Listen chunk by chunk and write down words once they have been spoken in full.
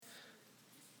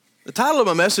The title of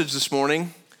my message this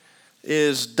morning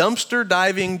is Dumpster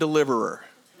Diving Deliverer.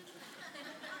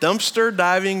 Dumpster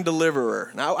Diving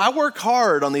Deliverer. Now, I work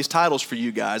hard on these titles for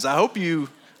you guys. I hope you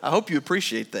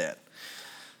appreciate that.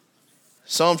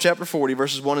 Psalm chapter 40,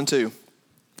 verses 1 and 2.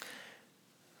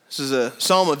 This is a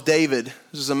psalm of David.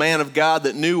 This is a man of God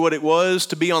that knew what it was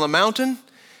to be on the mountain.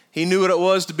 He knew what it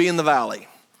was to be in the valley.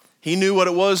 He knew what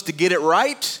it was to get it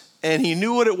right, and he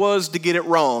knew what it was to get it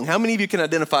wrong. How many of you can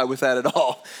identify with that at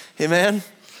all? Amen?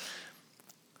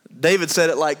 David said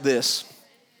it like this.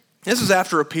 This is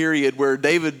after a period where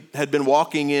David had been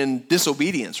walking in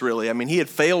disobedience, really. I mean, he had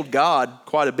failed God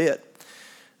quite a bit.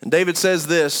 And David says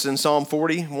this in Psalm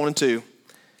 40, 1 and 2.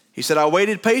 He said, I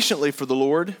waited patiently for the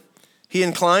Lord. He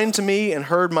inclined to me and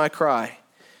heard my cry.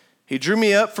 He drew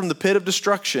me up from the pit of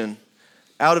destruction,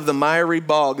 out of the miry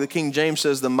bog. The King James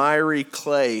says the miry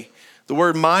clay. The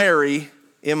word miry,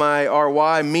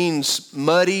 M-I-R-Y, means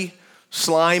muddy,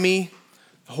 slimy,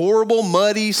 horrible,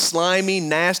 muddy, slimy,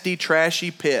 nasty, trashy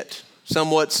pit.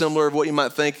 Somewhat similar to what you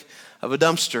might think of a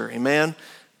dumpster. Amen?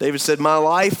 David said, my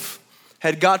life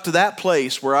had got to that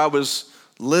place where I was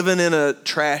living in a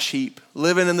trash heap,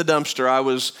 living in the dumpster. I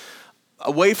was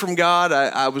away from God.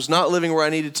 I was not living where I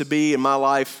needed to be, and my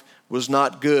life was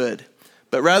not good.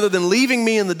 But rather than leaving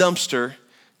me in the dumpster,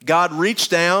 God reached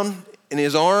down in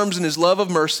his arms and his love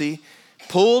of mercy,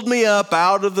 pulled me up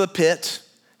out of the pit,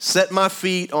 set my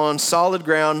feet on solid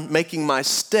ground, making my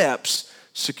steps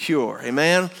secure.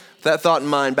 Amen? With that thought in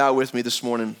mind, bow with me this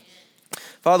morning.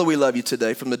 Father, we love you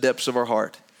today from the depths of our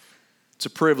heart. It's a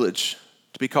privilege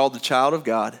to be called the child of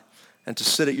God and to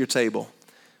sit at your table.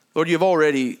 Lord, you've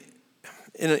already,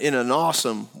 in an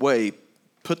awesome way,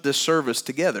 put this service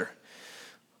together.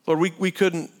 Lord, we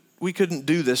couldn't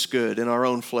do this good in our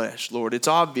own flesh, Lord. It's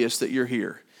obvious that you're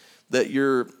here, that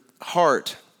your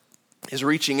heart is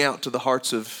reaching out to the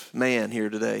hearts of man here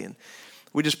today. And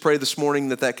we just pray this morning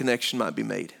that connection might be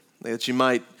made, that you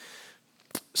might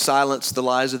silence the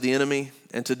lies of the enemy.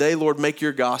 And today, Lord, make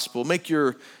your gospel, make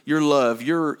your love,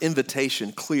 your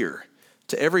invitation clear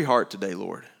to every heart today,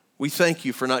 Lord. We thank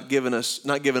you for not giving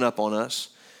up on us.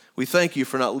 We thank you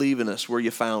for not leaving us where you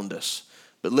found us,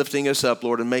 but lifting us up,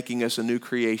 Lord, and making us a new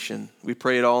creation. We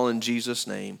pray it all in Jesus'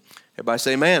 name. Everybody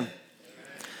say amen.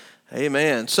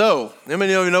 Amen. So, how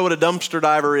many of you know what a dumpster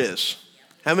diver is?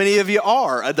 How many of you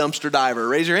are a dumpster diver?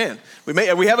 Raise your hand.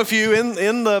 We have a few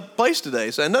in the place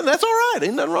today, so that's all right.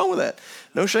 Ain't nothing wrong with that.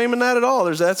 No shame in that at all.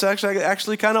 That's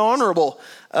actually kind of honorable.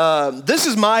 This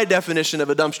is my definition of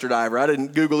a dumpster diver. I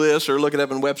didn't Google this or look it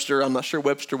up in Webster. I'm not sure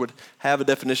Webster would have a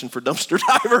definition for dumpster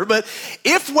diver, but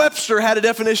if Webster had a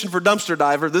definition for dumpster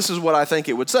diver, this is what I think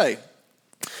it would say.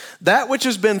 That which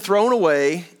has been thrown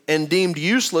away and deemed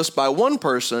useless by one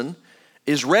person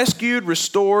is rescued,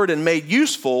 restored, and made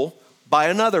useful by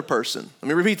another person. Let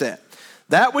me repeat that.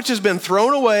 That which has been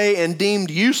thrown away and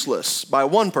deemed useless by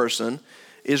one person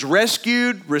is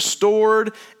rescued,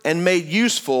 restored, and made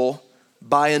useful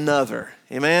by another.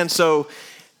 Amen? So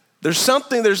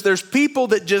there's people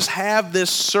that just have this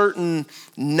certain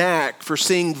knack for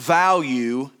seeing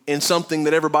value in something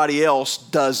that everybody else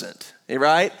doesn't.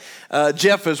 Right?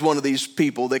 Jeff is one of these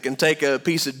people that can take a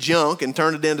piece of junk and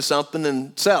turn it into something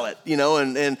and sell it,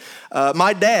 and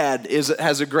my dad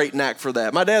has a great knack for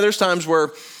that. My dad, there's times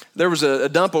where there was a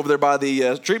dump over there by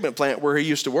the treatment plant where he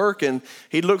used to work, and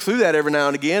he'd look through that every now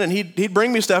and again, and he'd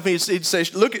bring me stuff, and he'd say,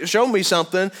 show me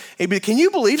something. He'd be, can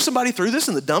you believe somebody threw this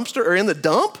in the dumpster or in the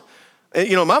dump? And,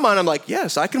 in my mind, I'm like,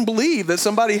 yes, I can believe that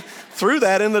somebody threw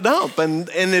that in the dump. And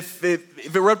if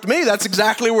it were up to me, that's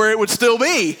exactly where it would still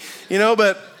be,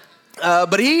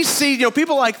 But he sees,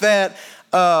 people like that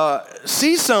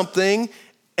see something,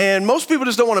 and most people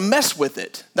just don't want to mess with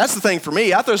it. That's the thing for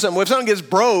me. I throw something, if something gets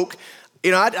broke,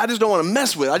 I just don't want to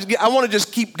mess with it. I want to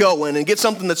just keep going and get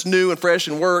something that's new and fresh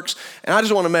and works, and I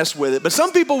just want to mess with it. But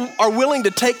some people are willing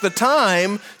to take the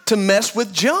time to mess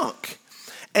with junk.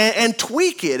 And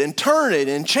tweak it and turn it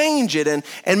and change it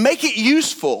and make it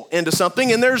useful into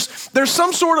something. And there's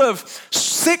some sort of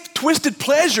sick, twisted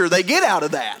pleasure they get out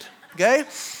of that, okay?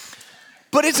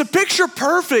 But it's a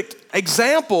picture-perfect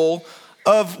example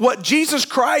of what Jesus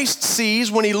Christ sees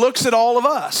when he looks at all of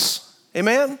us,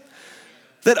 amen?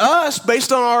 That us,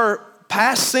 based on our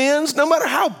past sins, no matter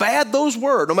how bad those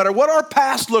were, no matter what our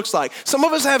past looks like, some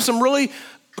of us have some really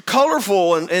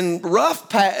colorful and rough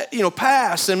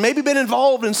past and maybe been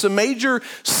involved in some major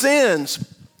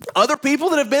sins. Other people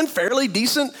that have been fairly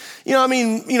decent, for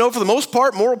the most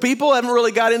part, moral people haven't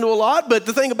really got into a lot. But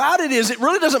the thing about it is it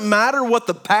really doesn't matter what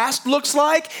the past looks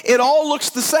like. It all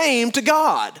looks the same to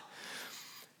God.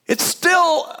 It's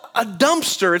still a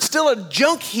dumpster. It's still a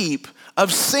junk heap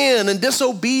of sin and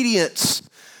disobedience.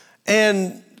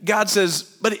 And God says,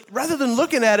 but rather than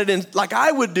looking at it like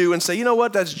I would do and say, you know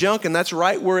what, that's junk and that's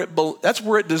right that's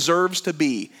where it deserves to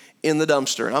be, in the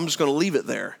dumpster, and I'm just going to leave it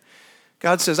there.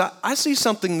 God says, I see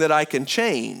something that I can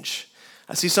change.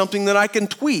 I see something that I can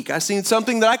tweak. I see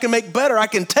something that I can make better. I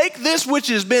can take this which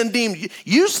has been deemed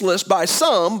useless by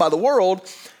the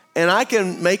world, and I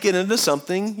can make it into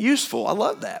something useful. I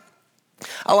love that.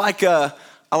 I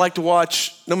like to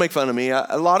watch, don't make fun of me,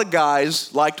 a lot of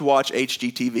guys like to watch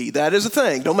HGTV. That is a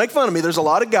thing. Don't make fun of me. There's a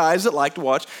lot of guys that like to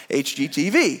watch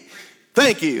HGTV.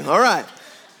 Thank you. All right.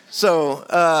 So,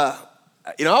 I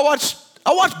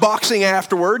watch boxing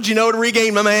afterwards, to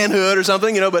regain my manhood or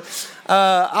something, but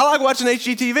I like watching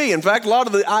HGTV. In fact, a lot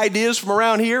of the ideas from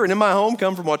around here and in my home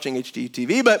come from watching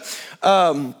HGTV. But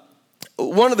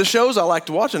one of the shows I like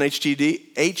to watch on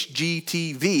HGTV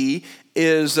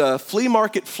is Flea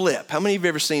Market Flip. How many of you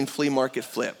have ever seen Flea Market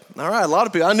Flip? All right, a lot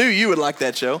of people. I knew you would like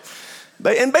that show.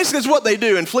 And basically, it's what they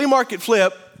do. In Flea Market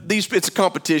Flip, it's a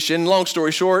competition. Long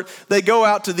story short, they go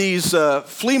out to these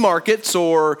flea markets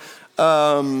or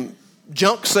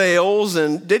junk sales,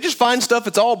 and they just find stuff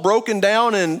that's all broken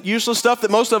down and useless stuff that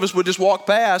most of us would just walk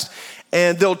past,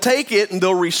 and they'll take it and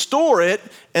they'll restore it,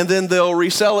 and then they'll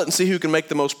resell it and see who can make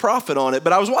the most profit on it.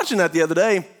 But I was watching that the other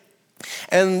day,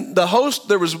 and the host,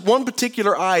 there was one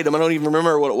particular item, I don't even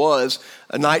remember what it was,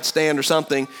 a nightstand or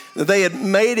something, that they'd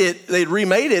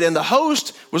remade it, and the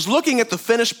host was looking at the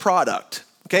finished product,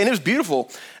 okay, and it was beautiful.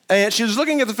 And she was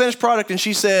looking at the finished product, and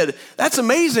she said, "That's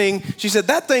amazing." She said,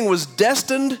 "That thing was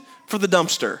destined for the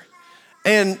dumpster."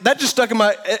 And that just stuck in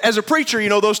as a preacher,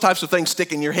 those types of things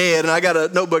stick in your head. And I got a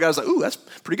notebook. I was like, ooh, that's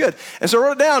pretty good. And so I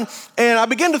wrote it down. And I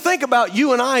began to think about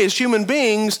you and I as human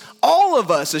beings. All of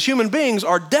us as human beings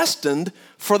are destined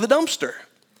for the dumpster.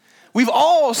 We've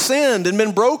all sinned and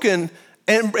been broken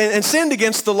and sinned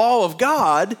against the law of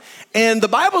God. And the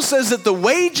Bible says that the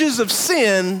wages of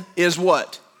sin is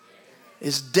what?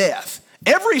 Is death.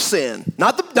 Every sin,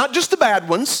 not just the bad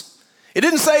ones. It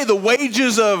didn't say the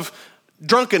wages of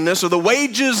drunkenness or the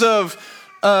wages of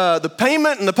the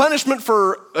payment and the punishment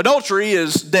for adultery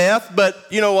is death, but,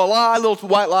 a lie, a little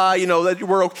white lie, that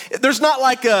we're okay. There's not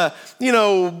like a,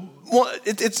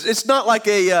 it's not like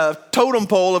a totem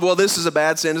pole of, well, this is a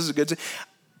bad sin, this is a good sin.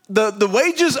 The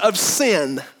wages of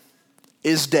sin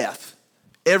is death.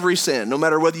 Every sin, no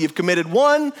matter whether you've committed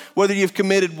one, whether you've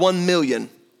committed 1 million.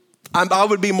 I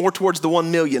would be more towards the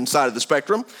 1 million side of the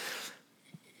spectrum.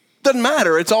 Doesn't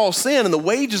matter, it's all sin, and the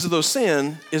wages of those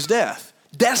sin is death.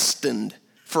 Destined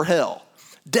for hell.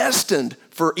 Destined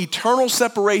for eternal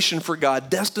separation for God.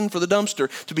 Destined for the dumpster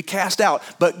to be cast out.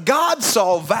 But God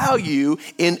saw value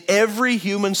in every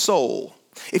human soul.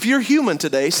 If you're human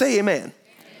today, say amen.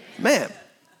 Amen.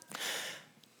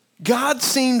 God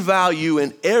seen value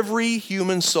in every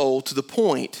human soul to the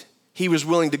point he was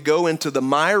willing to go into the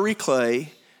miry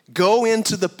clay, go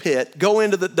into the pit, go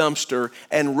into the dumpster,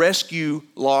 and rescue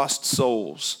lost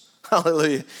souls.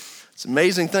 Hallelujah. It's an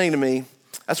amazing thing to me.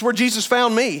 That's where Jesus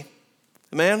found me.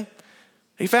 Amen.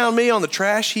 He found me on the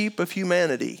trash heap of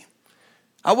humanity.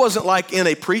 I wasn't like in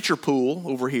a preacher pool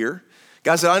over here.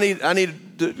 God said, I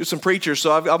need some preachers,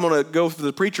 so I'm going to go for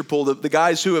the preacher pool, the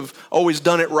guys who have always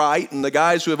done it right, and the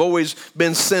guys who have always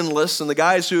been sinless, and the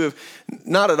guys who have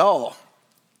not at all.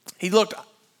 He looked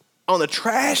on the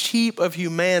trash heap of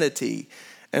humanity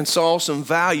and saw some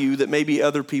value that maybe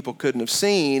other people couldn't have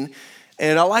seen.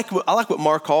 And I like what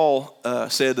Mark Hall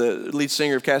said, the lead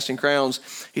singer of Casting Crowns.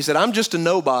 He said, "I'm just a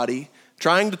nobody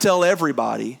trying to tell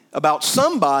everybody about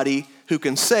somebody who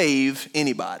can save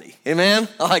anybody." Amen?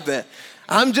 I like that.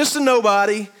 I'm just a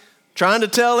nobody trying to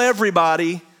tell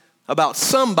everybody about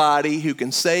somebody who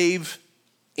can save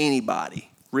anybody,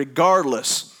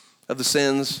 regardless of the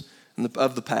sins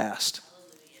of the past.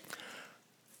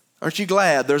 Aren't you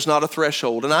glad there's not a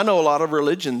threshold? And I know a lot of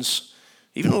religions,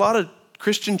 even a lot of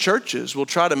Christian churches will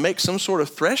try to make some sort of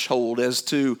threshold as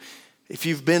to if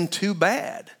you've been too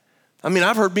bad. I mean,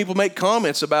 I've heard people make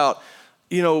comments about,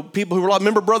 people who were like,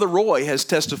 remember Brother Roy has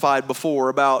testified before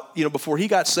about, before he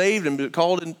got saved and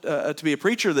called to be a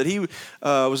preacher, that he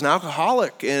was an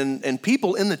alcoholic, and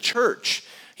people in the church,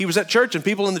 he was at church and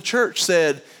people in the church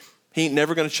said, he ain't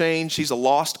never going to change. He's a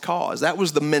lost cause. That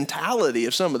was the mentality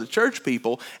of some of the church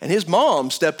people. And his mom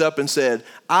stepped up and said,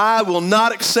 I will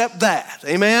not accept that.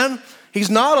 Amen? He's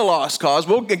not a lost cause.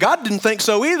 Well, God didn't think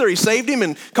so either. He saved him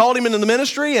and called him into the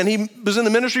ministry, and he was in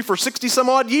the ministry for 60 some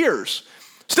odd years.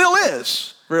 Still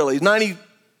is, really. He's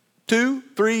 92,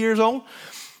 3 years old.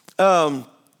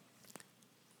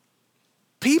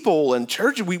 People and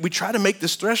church, we try to make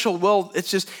this threshold. Well,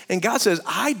 it's just, and God says,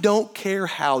 I don't care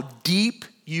how deep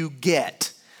you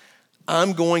get.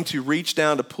 I'm going to reach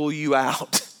down to pull you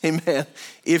out. Amen.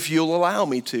 If you'll allow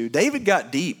me to. David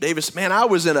got deep. David said, man, I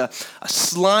was in a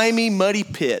slimy, muddy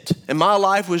pit, and my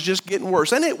life was just getting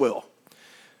worse, and it will.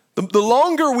 The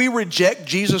longer we reject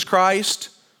Jesus Christ,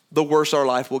 the worse our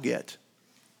life will get.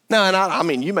 Now, and I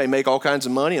mean, you may make all kinds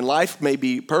of money, and life may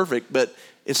be perfect, but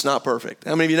it's not perfect.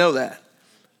 How many of you know that?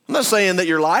 I'm not saying that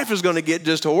your life is going to get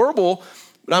just horrible,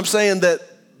 but I'm saying that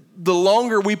the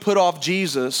longer we put off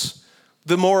Jesus,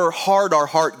 the more hard our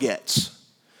heart gets.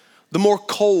 The more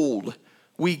cold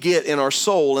we get in our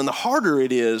soul, and the harder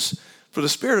it is for the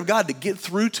Spirit of God to get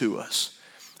through to us.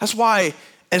 That's why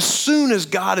as soon as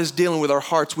God is dealing with our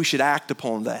hearts, we should act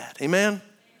upon that. Amen?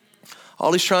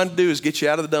 All he's trying to do is get you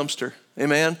out of the dumpster.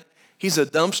 Amen? He's a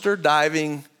dumpster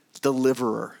diving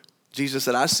deliverer. Jesus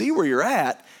said, I see where you're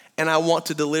at, and I want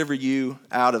to deliver you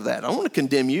out of that. I don't want to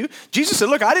condemn you. Jesus said,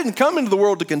 look, I didn't come into the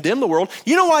world to condemn the world.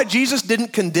 You know why Jesus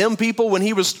didn't condemn people when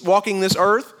he was walking this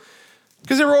earth?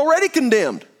 Because they were already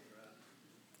condemned. He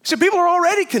said, people are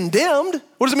already condemned.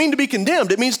 What does it mean to be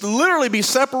condemned? It means to literally be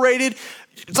separated.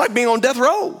 It's like being on death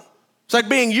row. It's like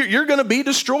being, you're going to be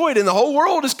destroyed and the whole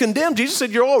world is condemned. Jesus said,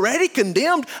 you're already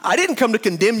condemned. I didn't come to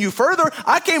condemn you further.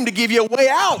 I came to give you a way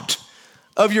out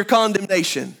of your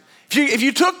condemnation. If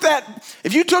you took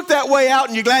that way out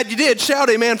and you're glad you did, shout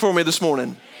amen for me this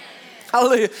morning.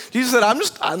 Hallelujah. Jesus said,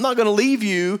 I'm not going to leave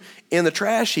you in the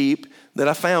trash heap that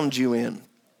I found you in.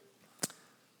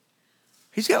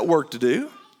 He's got work to do,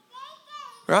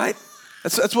 right?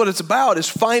 That's what it's about, is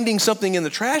finding something in the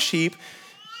trash heap.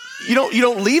 You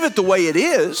don't leave it the way it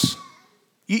is.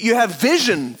 You have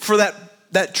vision for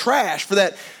that trash, for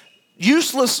that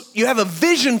useless, you have a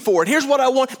vision for it. Here's what I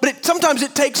want, but sometimes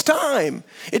it takes time.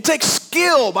 It takes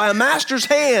skill by a master's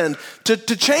hand to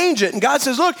change it. And God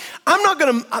says, look,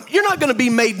 you're not gonna be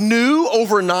made new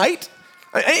overnight.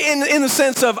 In the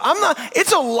sense of,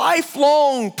 it's a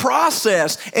lifelong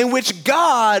process in which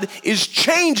God is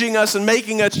changing us and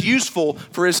making us useful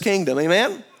for his kingdom.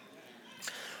 Amen?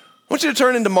 I want you to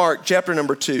turn into Mark chapter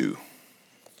number 2.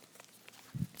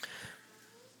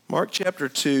 Mark chapter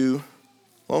 2,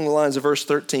 along the lines of verse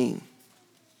 13.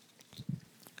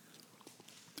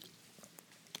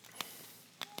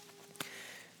 I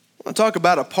want to talk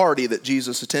about a party that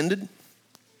Jesus attended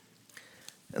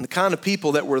and the kind of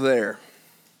people that were there.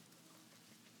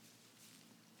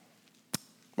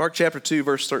 Mark chapter 2,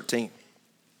 verse 13.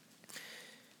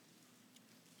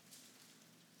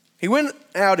 He went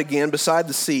out again beside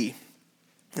the sea,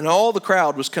 and all the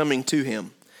crowd was coming to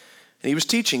him, and he was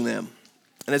teaching them.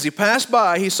 And as he passed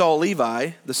by, he saw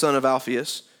Levi, the son of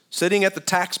Alphaeus, sitting at the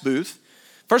tax booth.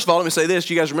 First of all, let me say this.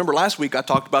 You guys remember last week I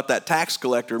talked about that tax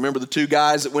collector. Remember the two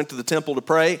guys that went to the temple to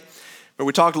pray? Where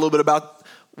we talked a little bit about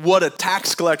what a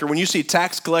tax collector, when you see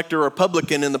tax collector or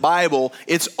publican in the Bible,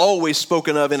 it's always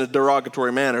spoken of in a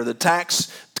derogatory manner. The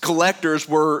tax collectors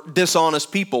were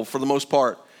dishonest people for the most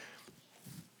part.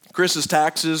 Chris's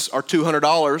taxes are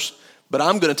 $200, but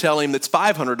I'm going to tell him that's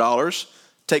 $500.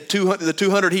 Take the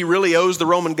 $200 he really owes the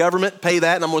Roman government, pay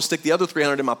that, and I'm going to stick the other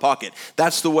 $300 in my pocket.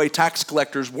 That's the way tax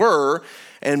collectors were,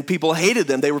 and people hated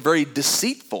them. They were very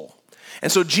deceitful. And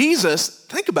so Jesus,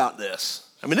 think about this.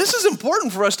 I mean, this is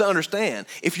important for us to understand.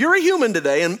 If you're a human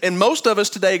today, and most of us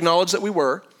today acknowledge that we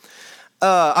were,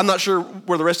 I'm not sure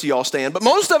where the rest of y'all stand, but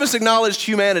most of us acknowledged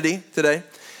humanity today.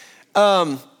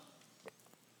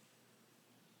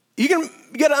 You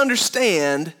got to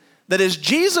understand that as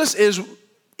Jesus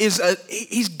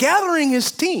he's gathering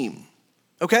his team,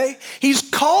 okay? He's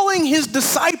calling his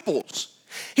disciples.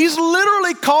 He's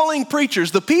literally calling preachers.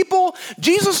 The people,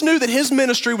 Jesus knew that his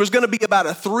ministry was going to be about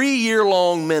a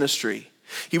 3-year-long ministry.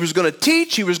 He was going to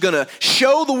teach. He was going to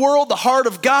show the world the heart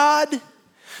of God,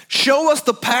 show us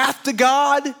the path to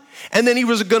God, and then he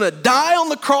was going to die on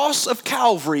the cross of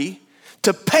Calvary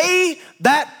to pay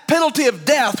that penalty of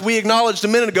death we acknowledged a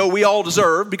minute ago we all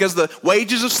deserve, because the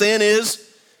wages of sin is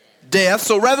death.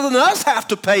 So rather than us have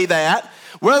to pay that,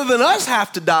 rather than us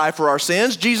have to die for our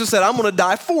sins, Jesus said, I'm going to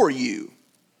die for you.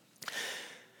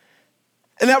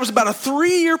 And that was about a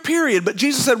 3-year period. But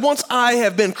Jesus said, once I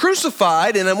have been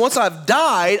crucified and then once I've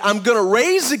died, I'm going to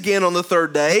raise again on the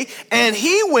 3rd day. And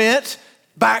he went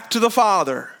back to the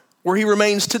Father, where he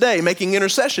remains today, making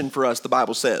intercession for us, the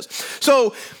Bible says.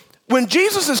 So when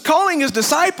Jesus is calling his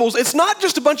disciples, it's not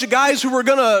just a bunch of guys who are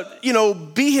going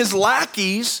to, be his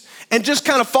lackeys and just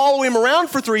kind of follow him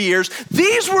around for 3 years.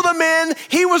 These were the men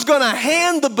he was going to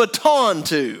hand the baton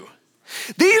to.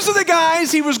 These are the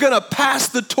guys he was going to pass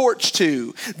the torch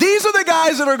to. These are the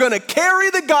guys that are going to carry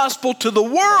the gospel to the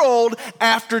world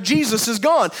after Jesus is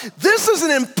gone. This is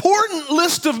an important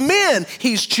list of men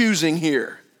he's choosing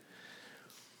here.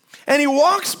 And he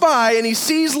walks by and he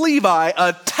sees Levi,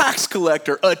 a tax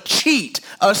collector, a cheat,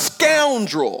 a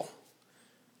scoundrel.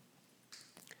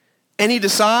 And he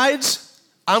decides,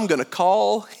 I'm going to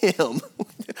call him.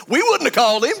 We wouldn't have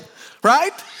called him,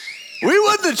 right? We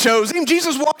wouldn't have chosen him.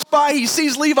 Jesus walks by, he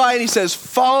sees Levi, and he says,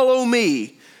 follow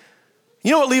me.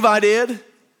 You know what Levi did?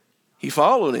 He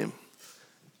followed him.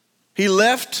 He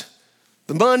left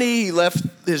the money, he left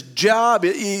his job,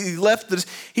 he left this.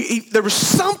 There was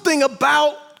something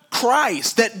about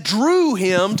Christ that drew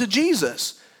him to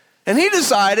Jesus. And he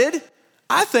decided,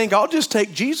 I think I'll just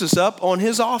take Jesus up on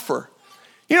his offer.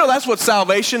 You know, that's what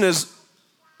salvation is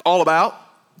all about.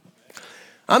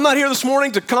 I'm not here this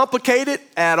morning to complicate it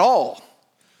at all.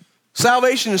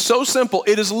 Salvation is so simple.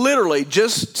 It is literally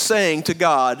just saying to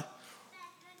God,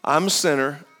 I'm a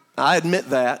sinner. I admit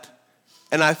that.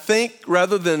 And I think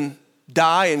rather than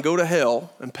die and go to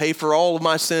hell and pay for all of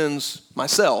my sins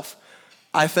myself,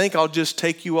 I think I'll just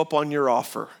take you up on your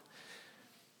offer.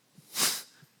 It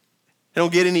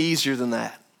don't get any easier than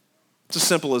that. It's as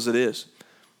simple as it is.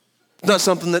 It's not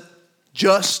something that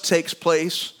just takes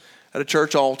place at a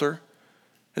church altar.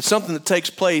 It's something that takes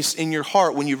place in your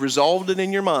heart when you've resolved it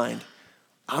in your mind.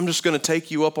 I'm just going to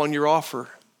take you up on your offer,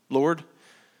 Lord.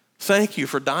 Thank you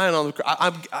for dying on the cross.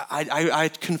 I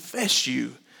confess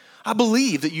you. I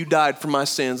believe that you died for my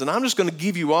sins, and I'm just going to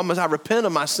give you all I repent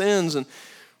of my sins and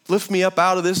lift me up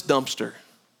out of this dumpster.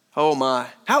 Oh my.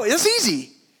 That's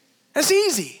easy. That's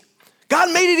easy.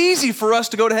 God made it easy for us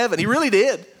to go to heaven. He really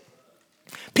did.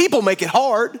 People make it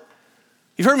hard.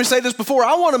 You've heard me say this before.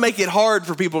 I want to make it hard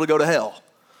for people to go to hell.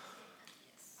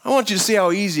 I want you to see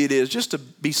how easy it is just to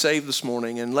be saved this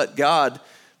morning and let God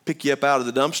pick you up out of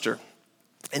the dumpster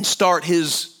and start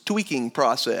his tweaking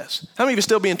process. How many of you are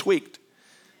still being tweaked?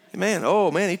 Man,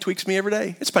 he tweaks me every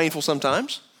day. It's painful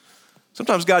sometimes.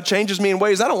 Sometimes God changes me in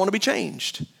ways I don't want to be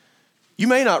changed. You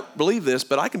may not believe this,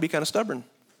 but I can be kind of stubborn.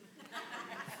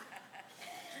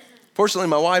 Fortunately,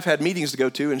 my wife had meetings to go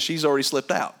to, and she's already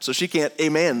slipped out, so she can't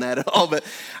amen that at all. But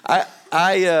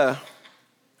I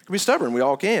can be stubborn. We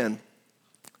all can.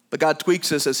 But God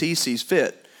tweaks us as he sees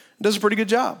fit and does a pretty good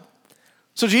job.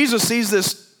 So Jesus sees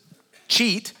this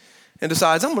cheat and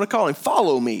decides, I'm going to call him,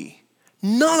 follow me.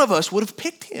 None of us would have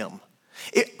picked him.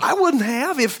 I wouldn't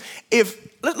have if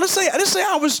let's say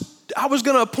I was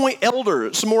going to appoint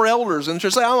some more elders, and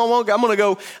say I'm going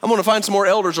to find some more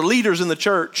elders or leaders in the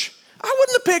church. I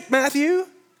wouldn't have picked Matthew.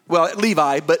 Well,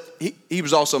 Levi, but he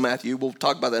was also Matthew. We'll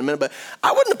talk about that in a minute. But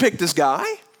I wouldn't have picked this guy,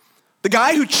 the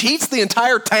guy who cheats the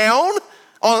entire town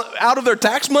out of their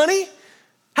tax money.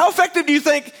 How effective do you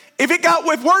think if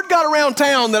word got around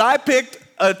town that I picked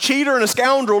a cheater and a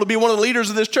scoundrel to be one of the leaders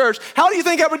of this church? How do you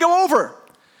think that would go over?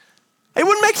 It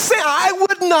wouldn't make sense. I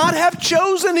would not have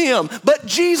chosen him, but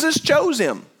Jesus chose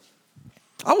him.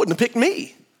 I wouldn't have picked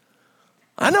me.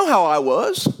 I know how I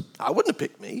was. I wouldn't have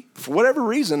picked me. For whatever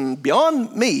reason,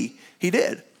 beyond me, he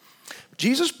did.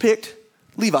 Jesus picked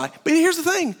Levi. But here's the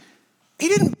thing. He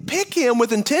didn't pick him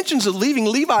with intentions of leaving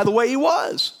Levi the way he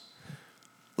was.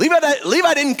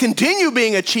 Levi didn't continue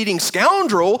being a cheating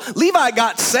scoundrel. Levi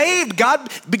got saved.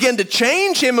 God began to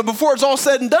change him. And before it's all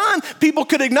said and done, people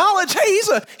could acknowledge, hey,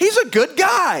 he's a good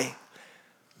guy.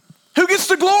 Who gets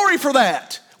the glory for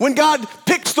that? When God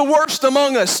picks the worst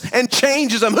among us and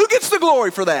changes them, who gets the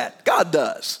glory for that? God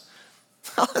does.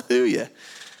 Hallelujah.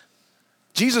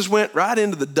 Jesus went right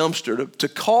into the dumpster to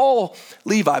call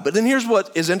Levi. But then here's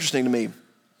what is interesting to me.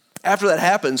 After that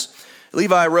happens,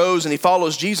 Levi rose and he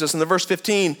follows Jesus. In the verse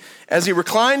 15, as he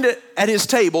reclined at his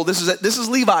table, this is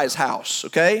Levi's house,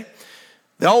 okay?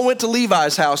 They all went to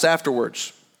Levi's house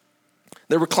afterwards.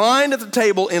 They reclined at the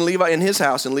table in Levi's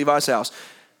house.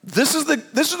 This is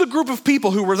the group of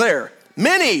people who were there.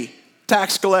 Many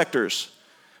tax collectors.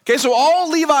 Okay, so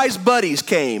all Levi's buddies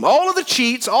came. All of the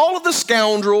cheats, all of the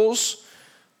scoundrels,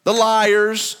 the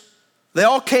liars, they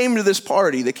all came to this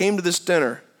party. They came to this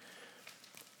dinner.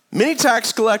 Many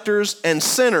tax collectors and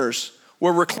sinners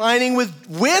were reclining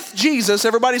with Jesus.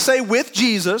 Everybody say, with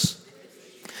Jesus.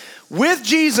 With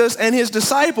Jesus and his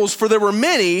disciples, for there were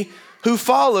many who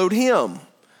followed him.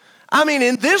 I mean,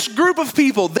 in this group of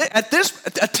people,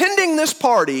 attending this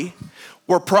party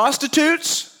were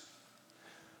prostitutes,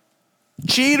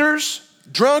 cheaters,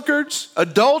 drunkards,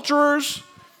 adulterers,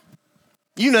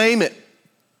 you name it.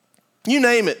 You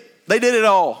name it. They did it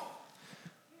all.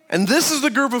 And this is the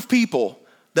group of people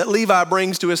that Levi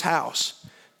brings to his house.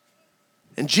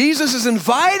 And Jesus is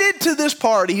invited to this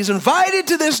party. He's invited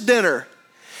to this dinner.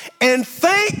 And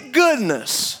thank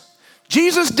goodness,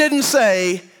 Jesus didn't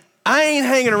say, I ain't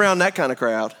hanging around that kind of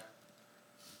crowd.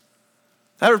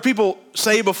 I've heard people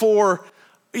say before,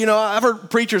 I've heard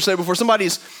preachers say before,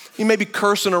 somebody's you may be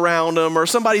cursing around them, or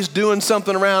somebody's doing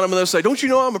something around them, and they'll say, don't you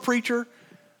know I'm a preacher?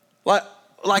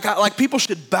 Like people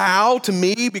should bow to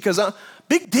me because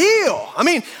big deal. I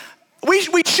mean,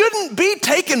 we shouldn't be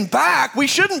taken back. We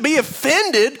shouldn't be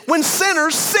offended when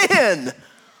sinners sin.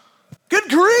 Good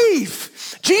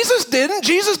grief. Jesus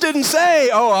didn't say,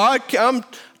 I'm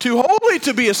too holy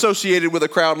to be associated with a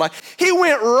crowd like. He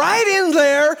went right in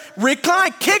there,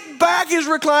 kicked back his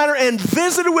recliner and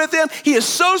visited with them. He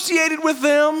associated with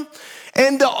them.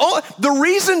 And the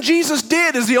reason Jesus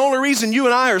did is the only reason you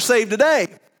and I are saved today.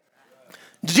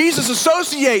 Jesus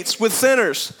associates with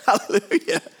sinners.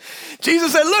 Hallelujah.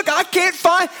 Jesus said, look,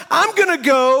 I'm going to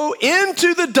go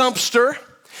into the dumpster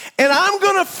and I'm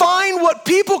going to find what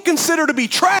people consider to be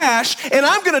trash and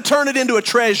I'm going to turn it into a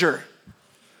treasure.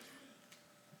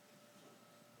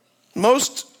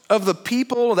 Most of the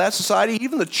people of that society,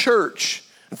 even the church,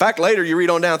 in fact, later you read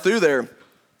on down through there,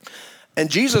 and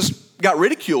Jesus got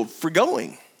ridiculed for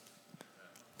going.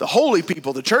 The holy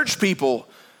people, the church people,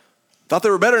 thought they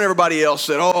were better than everybody else,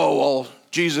 said, oh, well,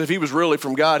 Jesus, if he was really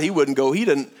from God, he wouldn't go. He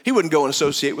wouldn't go and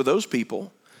associate with those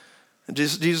people. And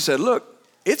Jesus said, look,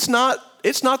 it's not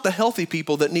the healthy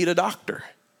people that need a doctor.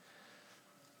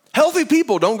 Healthy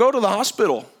people don't go to the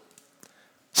hospital.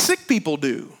 Sick people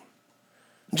do.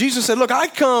 Jesus said, look, I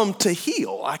come to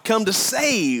heal. I come to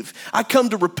save. I come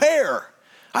to repair.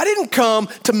 I didn't come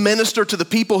to minister to the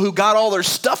people who got all their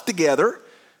stuff together.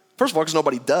 First of all, because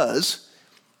nobody does.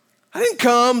 I didn't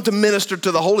come to minister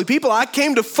to the holy people. I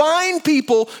came to find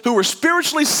people who were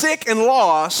spiritually sick and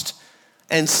lost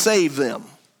and save them.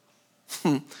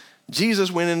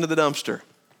 Jesus went into the dumpster,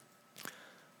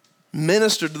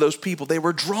 ministered to those people. They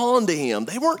were drawn to him.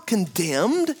 They weren't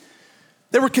condemned.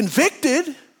 They were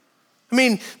convicted. I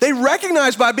mean, they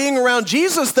recognized by being around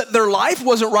Jesus that their life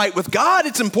wasn't right with God.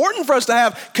 It's important for us to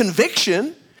have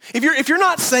conviction. If you're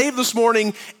not saved this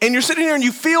morning and you're sitting here and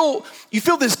you feel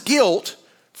this guilt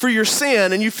for your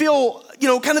sin and you feel,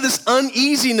 kind of this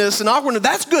uneasiness and awkwardness,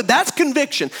 that's good. That's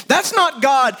conviction. That's not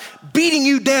God beating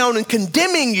you down and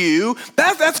condemning you.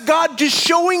 That's God just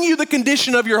showing you the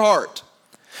condition of your heart.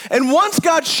 And once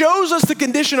God shows us the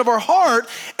condition of our heart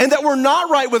and that we're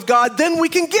not right with God, then we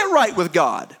can get right with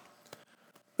God.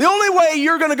 The only way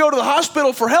you're going to go to the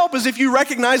hospital for help is if you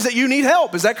recognize that you need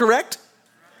help. Is that correct?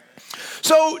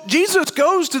 So Jesus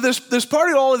goes to this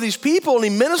party to all of these people and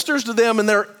he ministers to them and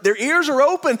their ears are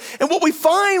open. And what we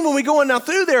find when we go on now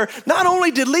through there, not only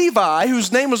did Levi,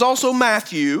 whose name was also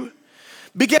Matthew,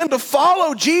 began to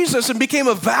follow Jesus and became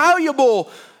a valuable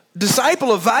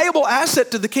disciple, a valuable asset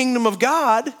to the kingdom of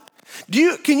God.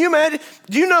 Can you imagine?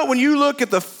 Do you know when you look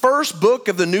at the first book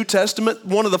of the New Testament,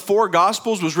 one of the four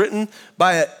Gospels was written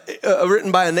by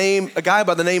a guy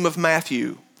by the name of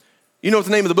Matthew. You know what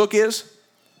the name of the book is?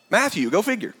 Matthew, go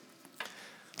figure.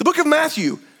 The book of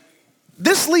Matthew,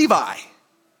 this Levi,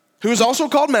 who is also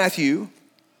called Matthew,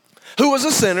 who was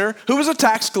a sinner, who was a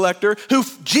tax collector, who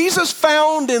Jesus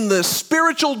found in the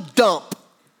spiritual dump.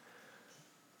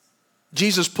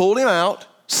 Jesus pulled him out,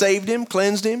 saved him,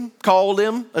 cleansed him, called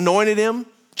him, anointed him,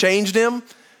 changed him,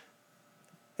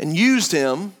 and used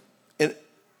him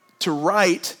to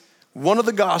write one of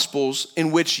the Gospels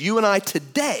in which you and I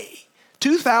today,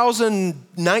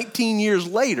 2019 years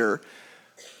later,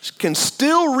 can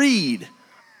still read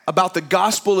about the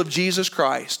gospel of Jesus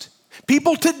Christ.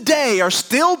 People today are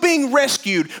still being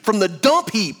rescued from the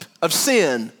dump heap of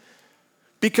sin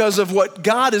because of what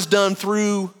God has done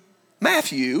through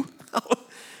Matthew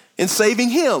in saving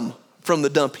him from the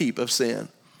dump heap of sin.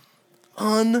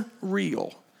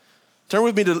 Unreal. Turn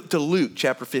with me to Luke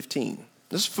chapter 15.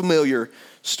 This is a familiar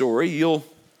story. You've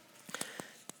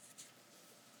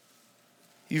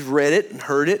read it and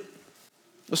heard it.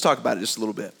 Let's talk about it just a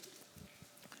little bit.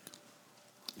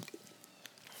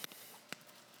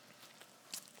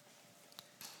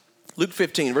 Luke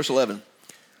 15, verse 11.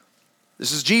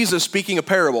 This is Jesus speaking a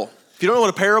parable. If you don't know what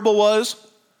a parable was,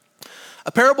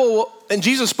 and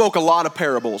Jesus spoke a lot of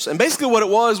parables. And basically what it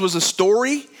was a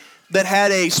story that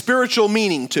had a spiritual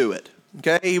meaning to it.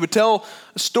 Okay, he would tell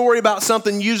a story about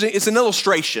something it's an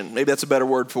illustration. Maybe that's a better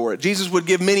word for it. Jesus would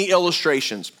give many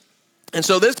illustrations. And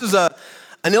so this is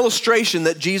an illustration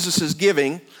that Jesus is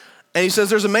giving. And he says,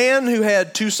 there's a man who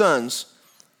had two sons.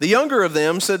 The younger of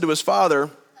them said to his father,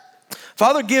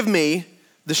 Father, give me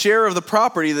the share of the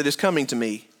property that is coming to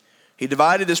me. He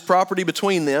divided his property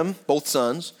between them, both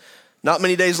sons. Not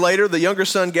many days later, the younger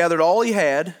son gathered all he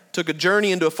had, took a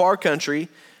journey into a far country,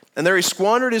 and there he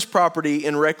squandered his property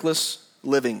in reckless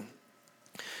living.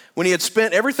 When he had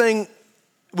spent everything,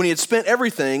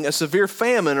 a severe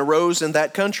famine arose in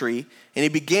that country, and he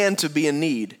began to be in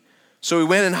need. So he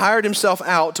went and hired himself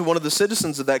out to one of the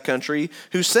citizens of that country,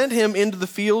 who sent him into the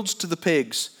fields to the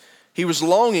pigs. He was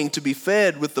longing to be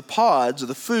fed with the pods of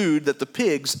the food that the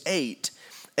pigs ate,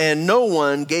 and no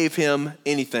one gave him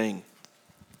anything.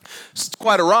 It's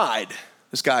quite a ride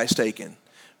this guy's taken.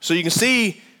 So you can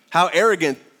see how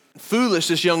arrogant, foolish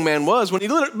this young man was. When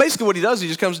basically what he does, he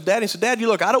just comes to Dad and he said, Dad,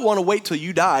 look, I don't want to wait till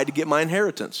you die to get my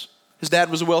inheritance. His dad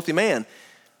was a wealthy man.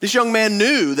 This young man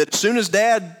knew that as soon as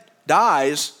Dad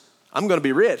dies, I'm going to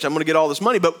be rich. I'm going to get all this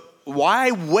money. But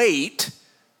why wait?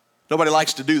 Nobody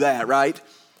likes to do that, right?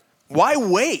 Why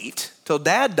wait till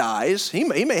Dad dies? He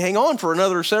may hang on for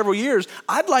another several years.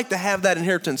 I'd like to have that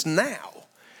inheritance now.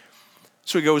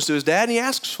 So he goes to his dad and he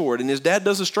asks for it. And his dad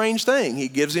does a strange thing. He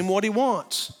gives him what he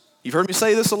wants. You've heard me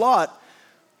say this a lot.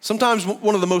 Sometimes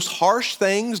one of the most harsh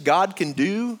things God can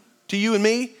do to you and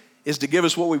me is to give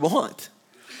us what we want.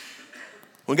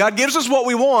 When God gives us what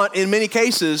we want, in many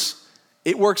cases,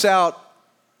 it works out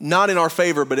not in our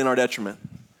favor, but in our detriment.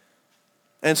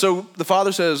 And so the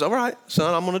father says, all right,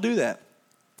 son, I'm going to do that.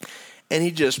 And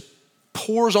he just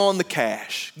pours on the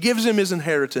cash, gives him his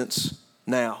inheritance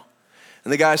now.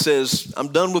 And the guy says, I'm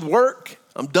done with work.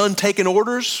 I'm done taking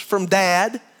orders from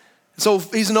Dad. So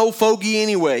he's an old fogey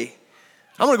anyway.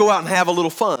 I'm going to go out and have a little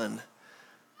fun.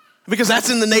 Because that's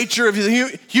in the nature of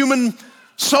the human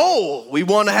soul. We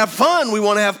want to have fun. We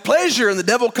want to have pleasure. And the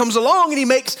devil comes along and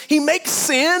he makes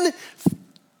sin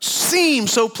seem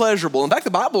so pleasurable. In fact, the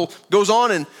Bible goes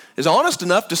on and is honest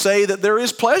enough to say that there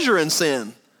is pleasure in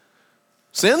sin.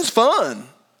 Sin's fun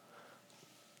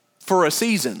for a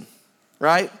season,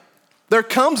 right? There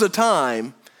comes a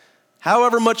time,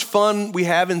 however much fun we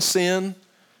have in sin,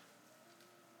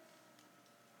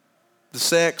 the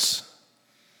sex,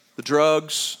 the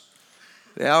drugs,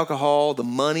 the alcohol, the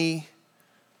money,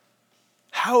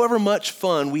 however much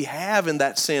fun we have in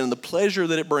that sin and the pleasure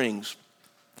that it brings,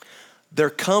 there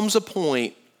comes a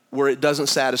point where it doesn't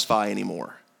satisfy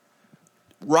anymore.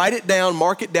 Write it down,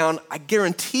 mark it down. I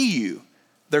guarantee you,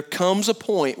 there comes a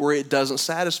point where it doesn't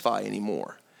satisfy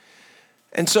anymore.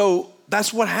 And so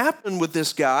that's what happened with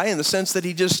this guy in the sense that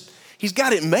he's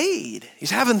got it made.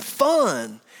 He's having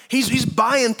fun. He's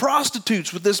buying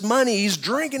prostitutes with this money. He's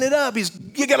drinking it up.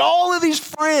 You got all of these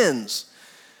friends.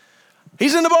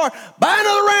 He's in the bar, buy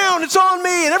another round, it's on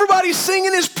me. And everybody's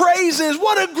singing his praises.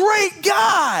 What a great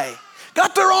guy.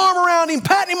 Got their arm around him,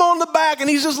 patting him on the back, and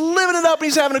he's just living it up, and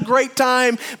he's having a great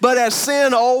time. But as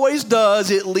sin always does,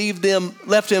 it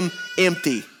left him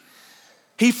empty.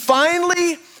 He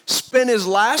finally spent his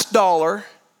last dollar,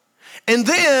 and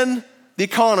then the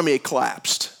economy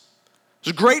collapsed.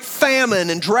 There's a great famine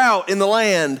and drought in the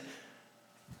land.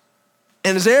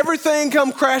 And as everything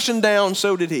come crashing down,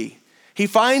 so did he. He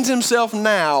finds himself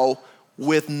now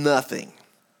with nothing.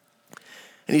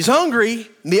 And he's hungry,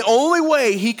 and the only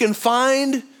way he can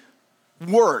find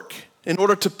work in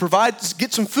order to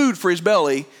get some food for his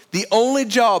belly, the only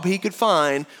job he could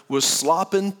find was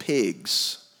slopping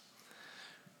pigs.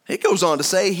 It goes on to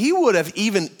say he would have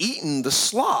even eaten the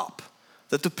slop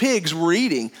that the pigs were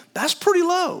eating. That's pretty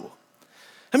low.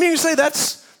 I mean, you say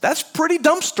that's pretty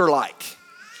dumpster-like.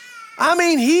 I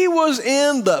mean, he was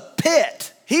in the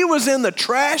pit. He was in the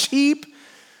trash heap,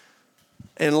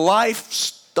 and life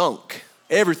stunk.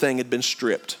 Everything had been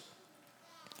stripped.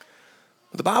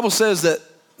 But the Bible says that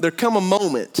there come a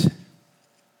moment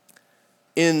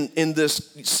in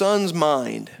this son's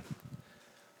mind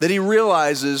that he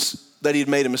realizes that he'd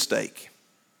made a mistake.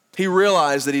 He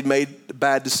realized that he'd made a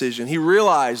bad decision. He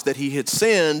realized that he had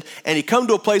sinned, and he come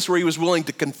to a place where he was willing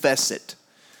to confess it.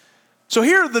 So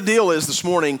here the deal is this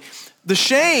morning. The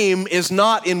shame is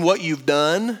not in what you've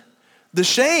done. The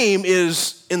shame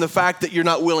is in the fact that you're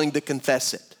not willing to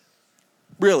confess it.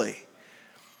 Really.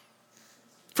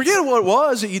 Forget what it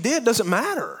was that you did, doesn't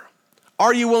matter.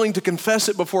 Are you willing to confess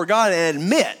it before God and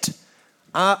admit,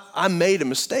 I made a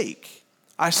mistake.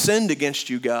 I sinned against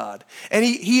you, God. And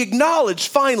he acknowledged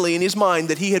finally in his mind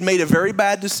that he had made a very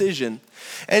bad decision.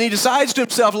 And he decides to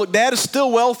himself, look, Dad is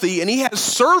still wealthy and he has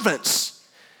servants.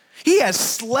 He has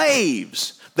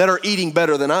slaves that are eating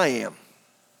better than I am.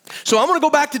 So I'm going to go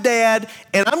back to Dad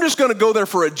and I'm just going to go there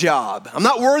for a job. I'm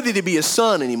not worthy to be his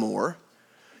son anymore.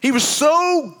 He was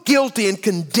so guilty and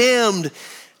condemned.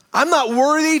 I'm not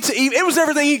worthy to eat. It was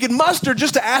everything he could muster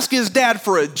just to ask his dad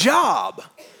for a job.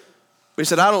 But he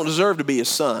said, I don't deserve to be his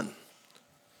son.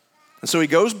 And so he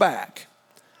goes back.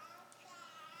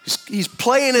 He's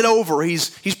playing it over. He's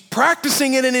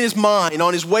practicing it in his mind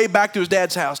on his way back to his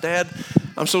dad's house. Dad,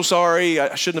 I'm so sorry.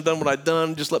 I shouldn't have done what I'd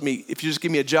done. If you just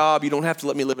give me a job, you don't have to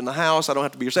let me live in the house. I don't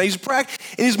have to be your son. He's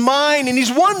in his mind and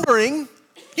he's wondering,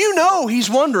 he's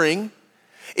wondering,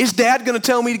 is Dad going to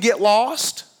tell me to get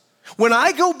lost? When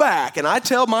I go back and I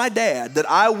tell my dad that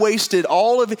I wasted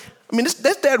all of it,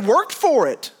 this dad worked for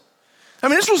it.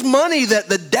 This was money that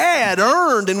the dad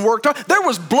earned and worked on. There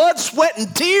was blood, sweat,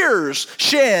 and tears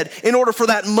shed in order for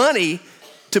that money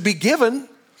to be given.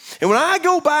 And when I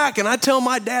go back and I tell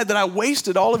my dad that I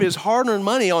wasted all of his hard-earned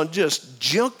money on just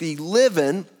junky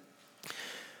living,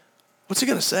 what's he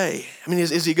going to say?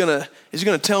 Is he going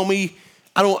to tell me,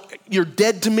 you're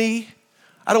dead to me?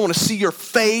 I don't want to see your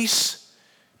face.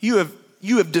 You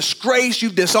have disgraced,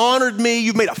 you've dishonored me,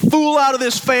 you've made a fool out of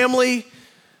this family.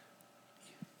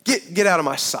 Get out of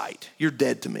my sight. You're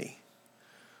dead to me.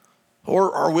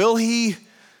 Or will he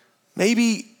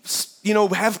maybe,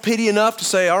 have pity enough to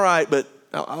say, all right, but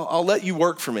I'll let you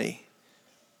work for me,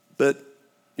 but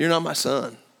you're not my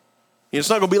son. It's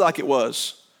not going to be like it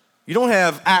was. You don't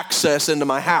have access into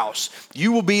my house.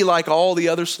 You will be like all the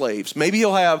other slaves. Maybe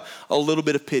he'll have a little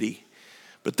bit of pity.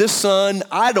 But this son,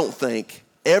 I don't think,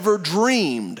 ever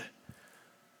dreamed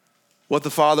what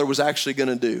the father was actually going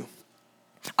to do.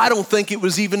 I don't think it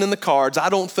was even in the cards. I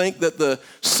don't think that the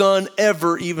son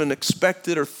ever even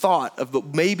expected or thought of,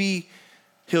 but maybe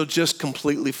he'll just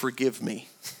completely forgive me.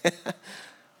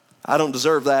 I don't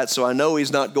deserve that, so I know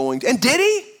he's not going to. And did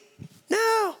he?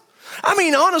 No.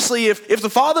 Honestly, if the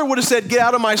father would have said, get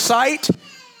out of my sight,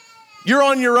 you're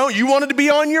on your own. You wanted to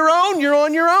be on your own, you're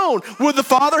on your own. Would the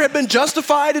father have been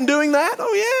justified in doing that?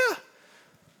 Oh, yeah.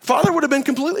 Father would have been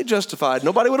completely justified.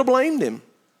 Nobody would have blamed him.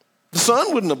 The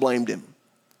son wouldn't have blamed him.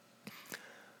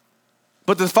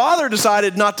 But the father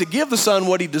decided not to give the son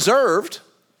what he deserved.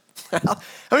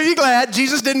 Be glad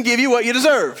Jesus didn't give you what you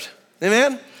deserved.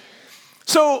 Amen?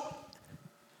 So,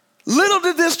 little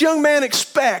did this young man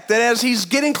expect that as he's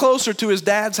getting closer to his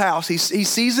dad's house, he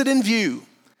sees it in view.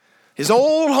 His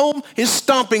old home, his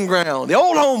stomping ground, the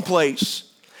old home place.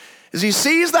 As he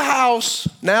sees the house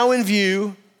now in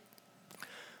view,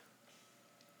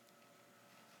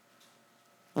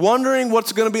 wondering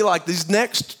what's going to be like. These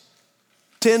next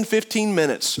 10, 15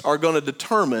 minutes are going to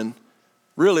determine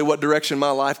really what direction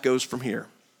my life goes from here.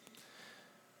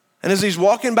 And as he's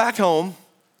walking back home,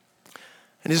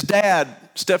 and his dad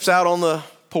steps out on the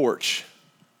porch,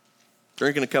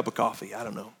 drinking a cup of coffee, I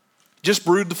don't know. Just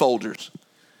brewed the Folgers.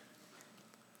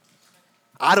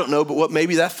 I don't know, but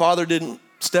maybe that father didn't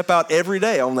step out every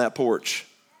day on that porch,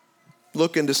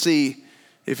 looking to see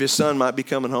if his son might be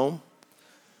coming home.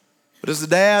 But as the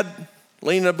dad,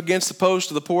 leaning up against the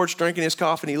post of the porch, drinking his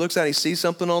coffee, and he looks out and he sees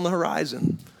something on the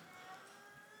horizon.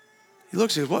 He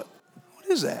looks and he goes, what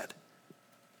is that?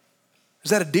 Is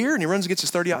that a deer? And he runs and gets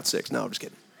his 30-06. No, I'm just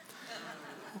kidding.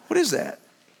 What is that?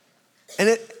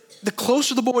 And the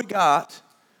closer the boy got,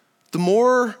 the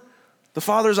more the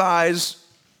father's eyes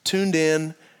tuned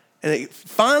in, and it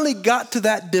finally got to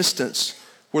that distance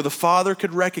where the father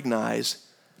could recognize,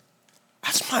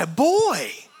 that's my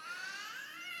boy.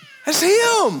 That's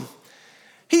him.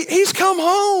 He's come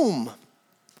home.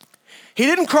 He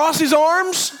didn't cross his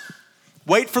arms,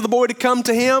 wait for the boy to come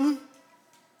to him.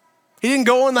 He didn't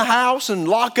go in the house and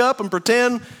lock up and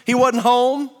pretend he wasn't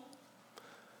home.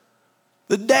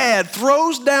 The dad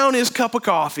throws down his cup of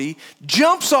coffee,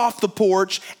 jumps off the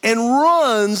porch, and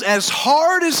runs as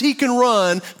hard as he can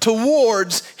run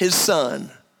towards his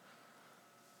son.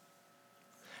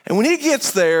 And when he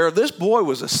gets there, this boy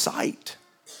was a sight.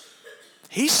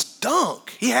 He stunk.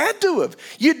 He had to have.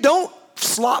 You don't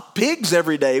slop pigs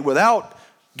every day without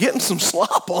getting some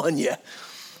slop on you.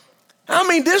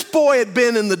 This boy had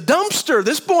been in the dumpster.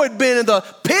 This boy had been in the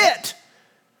pit.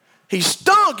 He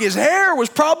stunk. His hair was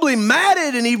probably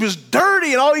matted and he was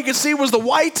dirty, and all you could see was the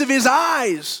whites of his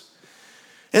eyes.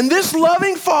 And this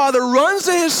loving father runs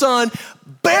to his son,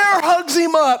 bear hugs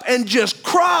him up, and just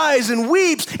cries and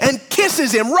weeps and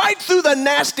kisses him right through the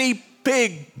nasty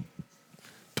pig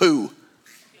poo.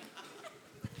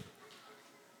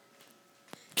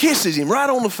 Kisses him right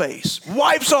on the face,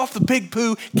 wipes off the pig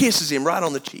poo, kisses him right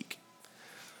on the cheek.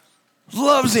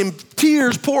 Loves him,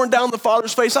 tears pouring down the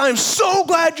father's face. I am so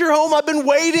glad you're home. I've been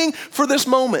waiting for this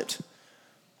moment.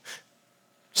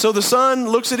 So the son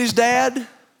looks at his dad.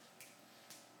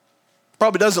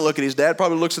 Probably doesn't look at his dad,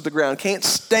 probably looks at the ground. Can't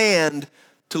stand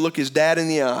to look his dad in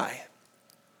the eye.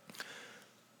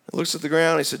 He looks at the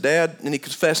ground, he said, Dad, and he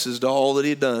confesses to all that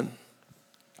he had done.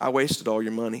 I wasted all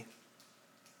your money.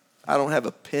 I don't have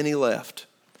a penny left.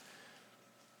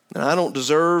 And I don't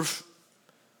deserve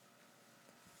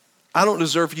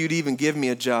you to even give me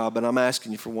a job, and I'm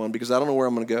asking you for one because I don't know where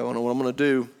I'm going to go. I don't know what I'm going to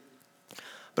do.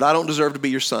 But I don't deserve to be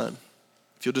your son.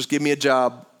 If you'll just give me a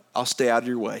job, I'll stay out of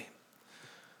your way.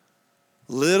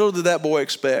 Little did that boy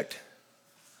expect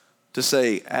to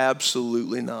say,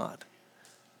 absolutely not.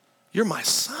 You're my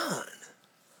son.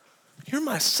 You're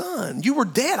my son. You were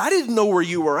dead. I didn't know where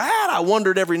you were at. I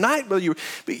wondered every night, but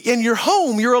you're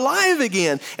home. You're alive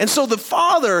again. And so the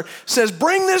father says,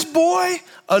 bring this boy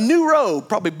a new robe.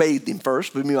 Probably bathed him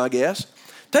first, would be my guess.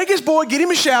 Take his boy, get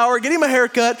him a shower, get him a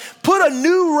haircut, put a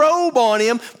new robe on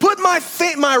him, put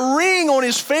my ring on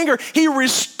his finger. He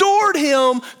restored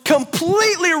him,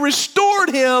 completely restored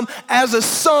him as a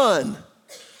son.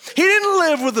 He didn't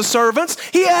live with the servants.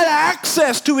 He had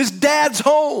access to his dad's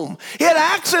home. He had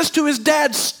access to his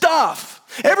dad's stuff.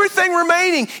 Everything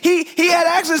remaining, he had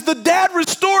access. The dad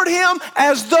restored him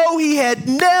as though he had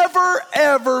never,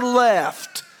 ever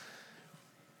left.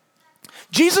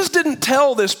 Jesus didn't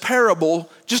tell this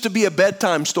parable just to be a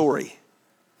bedtime story.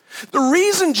 The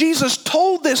reason Jesus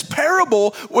told this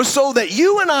parable was so that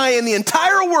you and I and the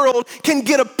entire world can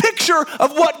get a picture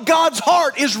of what God's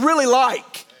heart is really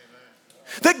like.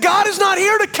 That God is not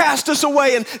here to cast us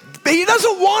away, and he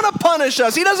doesn't want to punish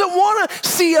us. He doesn't want to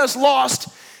see us lost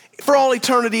for all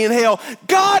eternity in hell.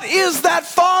 God is that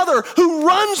Father who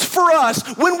runs for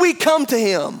us when we come to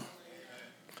him.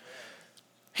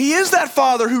 He is that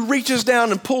Father who reaches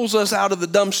down and pulls us out of the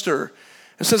dumpster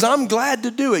and says, I'm glad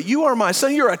to do it. You are my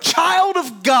son. You're a child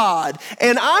of God.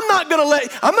 And I'm not going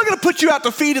to put you out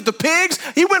to feed at the pigs.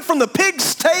 He went from the pig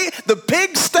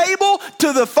stable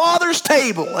to the Father's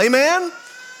table. Amen?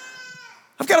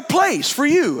 I've got a place for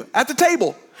you at the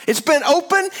table. It's been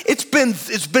open. It's been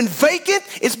vacant.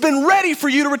 It's been ready for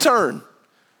you to return.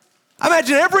 I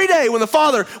imagine every day when the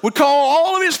father would call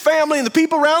all of his family and the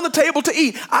people around the table to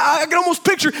eat, I can almost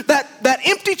picture that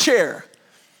empty chair.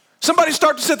 Somebody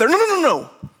start to sit there. No.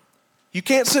 You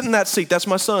can't sit in that seat. That's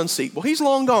my son's seat. Well, he's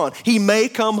long gone. He may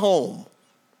come home.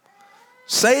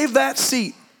 Save that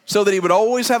seat so that he would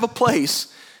always have a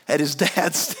place at his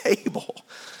dad's table.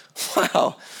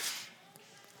 Wow.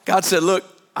 God said, look,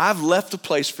 I've left a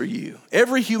place for you.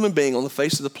 Every human being on the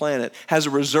face of the planet has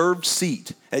a reserved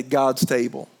seat at God's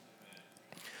table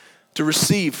to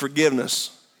receive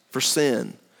forgiveness for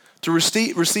sin, to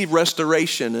receive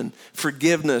restoration and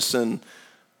forgiveness, and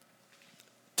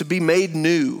to be made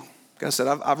new. God said,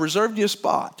 I've reserved you a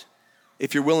spot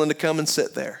if you're willing to come and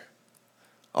sit there.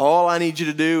 All I need you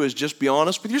to do is just be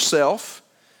honest with yourself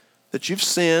that you've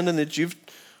sinned and that you've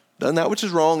done that which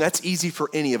is wrong. That's easy for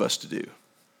any of us to do.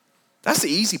 That's the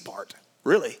easy part,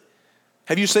 really.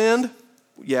 Have you sinned?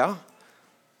 Yeah.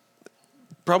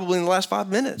 Probably in the last 5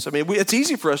 minutes. I mean, it's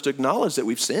easy for us to acknowledge that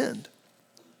we've sinned.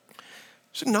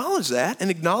 Just acknowledge that and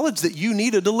acknowledge that you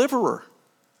need a deliverer.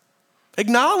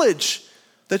 Acknowledge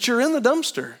that you're in the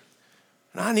dumpster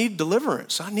and I need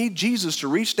deliverance. I need Jesus to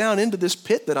reach down into this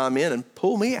pit that I'm in and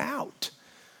pull me out.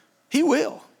 He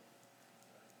will.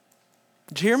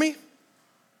 Did you hear me?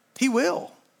 He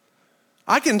will.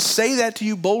 I can say that to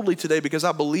you boldly today because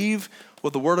I believe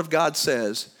what the Word of God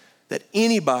says, that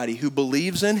anybody who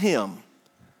believes in him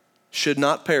should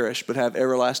not perish but have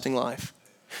everlasting life.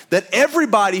 That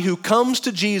everybody who comes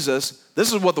to Jesus,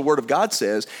 this is what the Word of God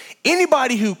says,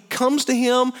 anybody who comes to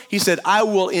him, he said, I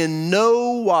will in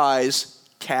no wise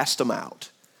cast them out.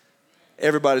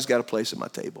 Everybody's got a place at my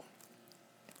table.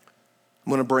 I'm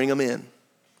going to bring them in.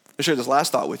 I'll share this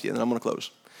last thought with you and then I'm going to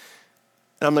close.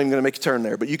 And I'm not even going to make you turn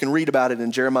there, but you can read about it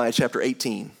in Jeremiah chapter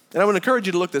 18. And I would encourage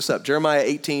you to look this up, Jeremiah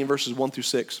 18 verses 1 through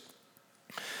 6.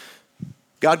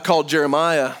 God called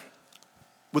Jeremiah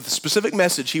with a specific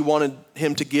message he wanted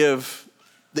him to give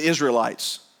the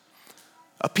Israelites.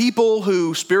 A people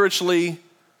who spiritually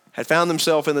had found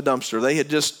themselves in the dumpster. They had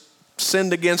just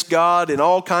sinned against God in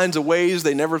all kinds of ways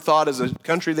they never thought as a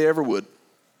country they ever would.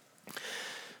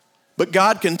 But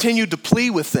God continued to plead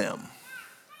with them.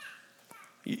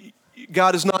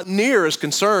 God is not near as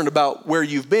concerned about where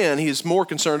you've been. He's more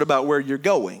concerned about where you're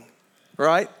going,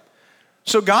 right?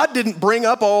 So God didn't bring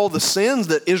up all the sins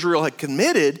that Israel had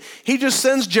committed. He just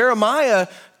sends Jeremiah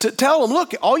to tell them,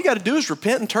 look, all you got to do is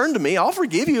repent and turn to me. I'll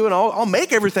forgive you and I'll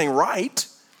make everything right.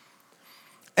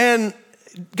 And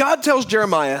God tells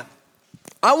Jeremiah,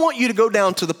 I want you to go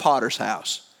down to the potter's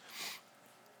house.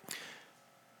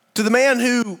 To the man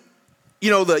who,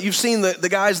 you've seen the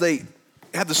guys, they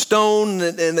have the stone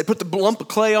and they put the lump of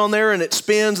clay on there and it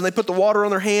spins, and they put the water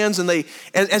on their hands, and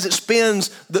as it spins,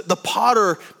 the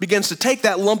potter begins to take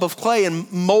that lump of clay and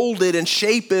mold it and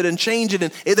shape it and change it,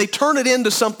 and they turn it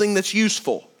into something that's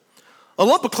useful. A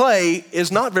lump of clay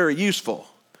is not very useful,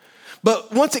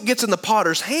 but once it gets in the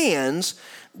potter's hands,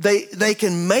 they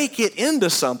can make it into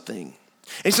something.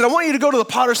 And he said, I want you to go to the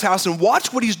potter's house and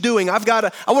watch what he's doing. I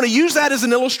want to use that as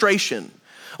an illustration.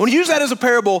 I want to use that as a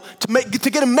parable to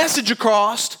get a message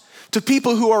across to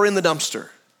people who are in the dumpster.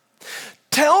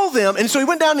 tell them. And so he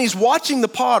went down and he's watching the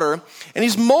potter and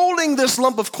he's molding this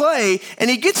lump of clay and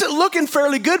he gets it looking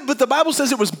fairly good, but the Bible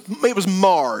says it was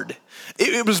marred.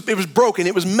 It was broken.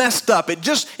 It was messed up. It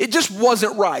just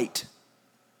wasn't right.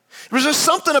 There was just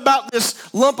something about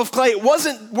this lump of clay. It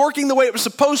wasn't working the way it was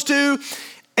supposed to.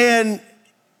 And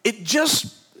it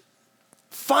just,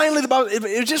 finally,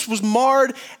 it just was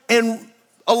marred. And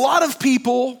a lot of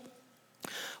people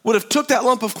would have took that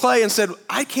lump of clay and said,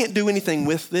 I can't do anything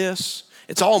with this.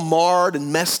 It's all marred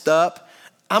and messed up.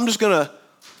 I'm just going to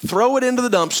throw it into the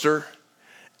dumpster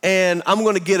and I'm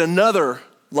going to get another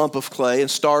lump of clay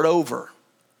and start over.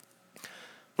 I'm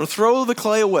going to throw the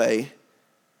clay away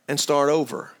and start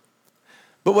over.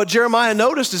 But what Jeremiah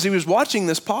noticed as he was watching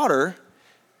this potter,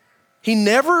 he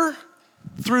never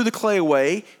threw the clay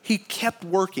away. He kept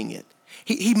working it.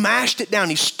 He mashed it down.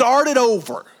 He started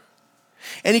over.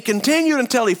 And he continued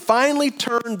until he finally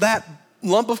turned that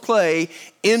lump of clay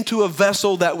into a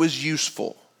vessel that was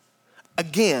useful.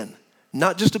 Again,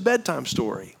 not just a bedtime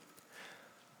story.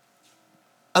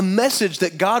 A message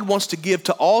that God wants to give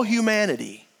to all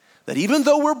humanity, that even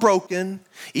though we're broken,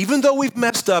 even though we've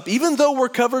messed up, even though we're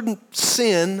covered in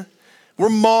sin, we're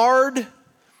marred,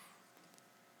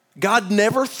 God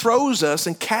never throws us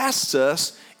and casts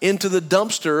us into the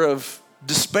dumpster of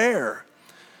despair.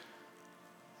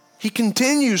 He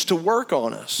continues to work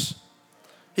on us.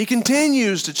 He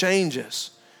continues to change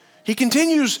us. He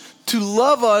continues to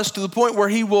love us to the point where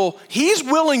he's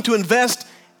willing to invest.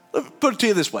 Let me put it to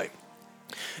you this way.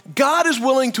 God is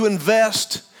willing to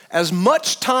invest as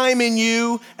much time in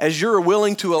you as you're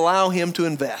willing to allow him to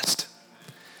invest.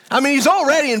 I mean, he's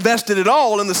already invested it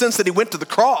all in the sense that he went to the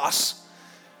cross.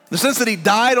 In the sense that he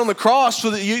died on the cross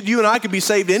so that you and I could be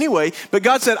saved anyway. But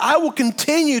God said, I will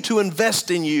continue to invest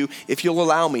in you if you'll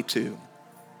allow me to.